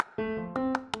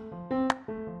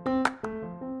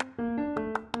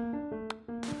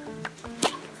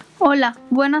Hola,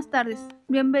 buenas tardes.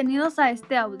 Bienvenidos a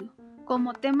este audio.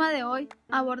 Como tema de hoy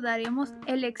abordaremos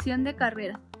elección de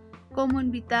carrera. Como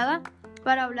invitada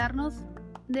para hablarnos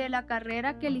de la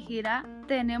carrera que elegirá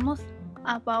tenemos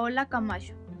a Paola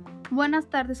Camacho. Buenas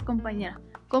tardes, compañera.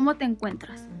 ¿Cómo te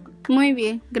encuentras? Muy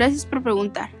bien, gracias por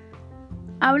preguntar.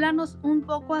 Háblanos un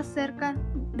poco acerca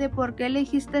de por qué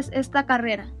elegiste esta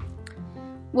carrera.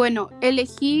 Bueno,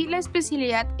 elegí la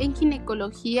especialidad en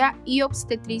ginecología y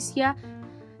obstetricia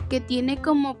que tiene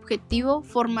como objetivo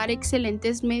formar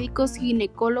excelentes médicos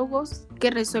ginecólogos que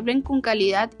resuelven con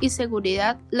calidad y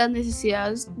seguridad las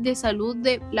necesidades de salud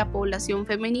de la población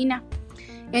femenina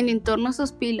en entornos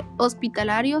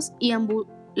hospitalarios y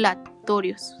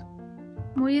ambulatorios.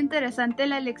 Muy interesante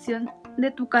la elección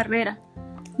de tu carrera.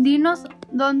 Dinos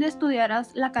dónde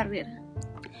estudiarás la carrera.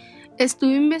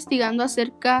 Estuve investigando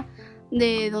acerca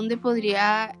de dónde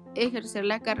podría ejercer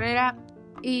la carrera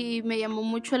y me llamó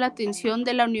mucho la atención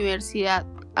de la Universidad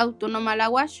Autónoma La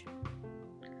UASH.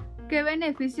 ¿Qué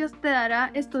beneficios te dará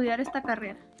estudiar esta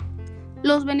carrera?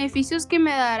 Los beneficios que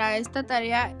me dará esta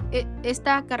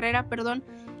carrera,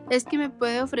 es que me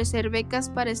puede ofrecer becas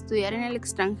para estudiar en el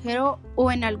extranjero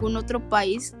o en algún otro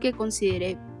país que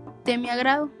considere de mi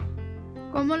agrado.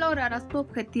 ¿Cómo lograrás tu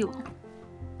objetivo?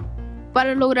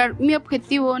 Para lograr mi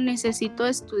objetivo necesito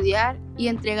estudiar y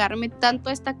entregarme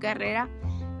tanto a esta carrera,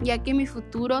 ya que mi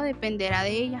futuro dependerá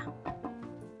de ella.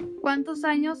 ¿Cuántos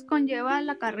años conlleva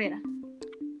la carrera?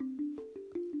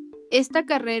 Esta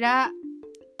carrera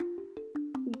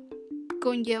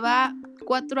conlleva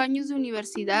 4 años de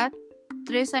universidad,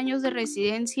 3 años de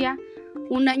residencia,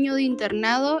 1 año de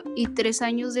internado y 3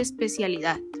 años de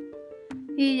especialidad.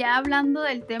 Y ya hablando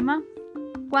del tema,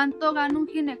 ¿cuánto gana un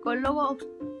ginecólogo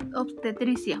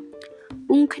obstetricia?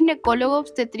 Un ginecólogo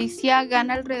obstetricia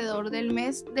gana alrededor del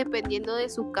mes dependiendo de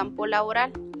su campo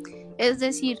laboral. Es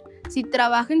decir, si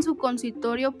trabaja en su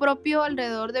consultorio propio,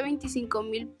 alrededor de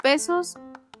 25,000 pesos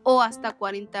o hasta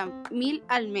 40,000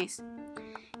 al mes.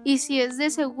 Y si es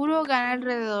de seguro, gana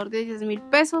alrededor de 10,000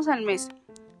 pesos al mes.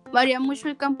 Varía mucho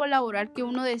el campo laboral que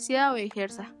uno decida o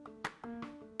ejerza.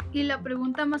 Y la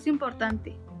pregunta más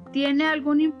importante, ¿tiene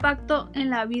algún impacto en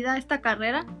la vida esta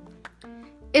carrera?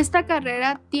 Esta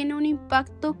carrera tiene un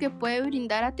impacto que puede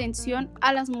brindar atención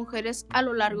a las mujeres a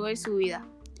lo largo de su vida,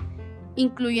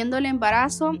 incluyendo el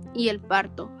embarazo y el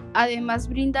parto. Además,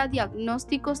 brinda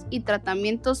diagnósticos y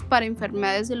tratamientos para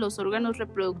enfermedades de los órganos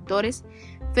reproductores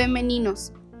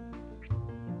femeninos.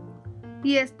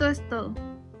 Y esto es todo.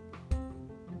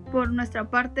 Por nuestra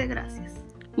parte, gracias.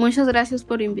 Muchas gracias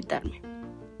por invitarme.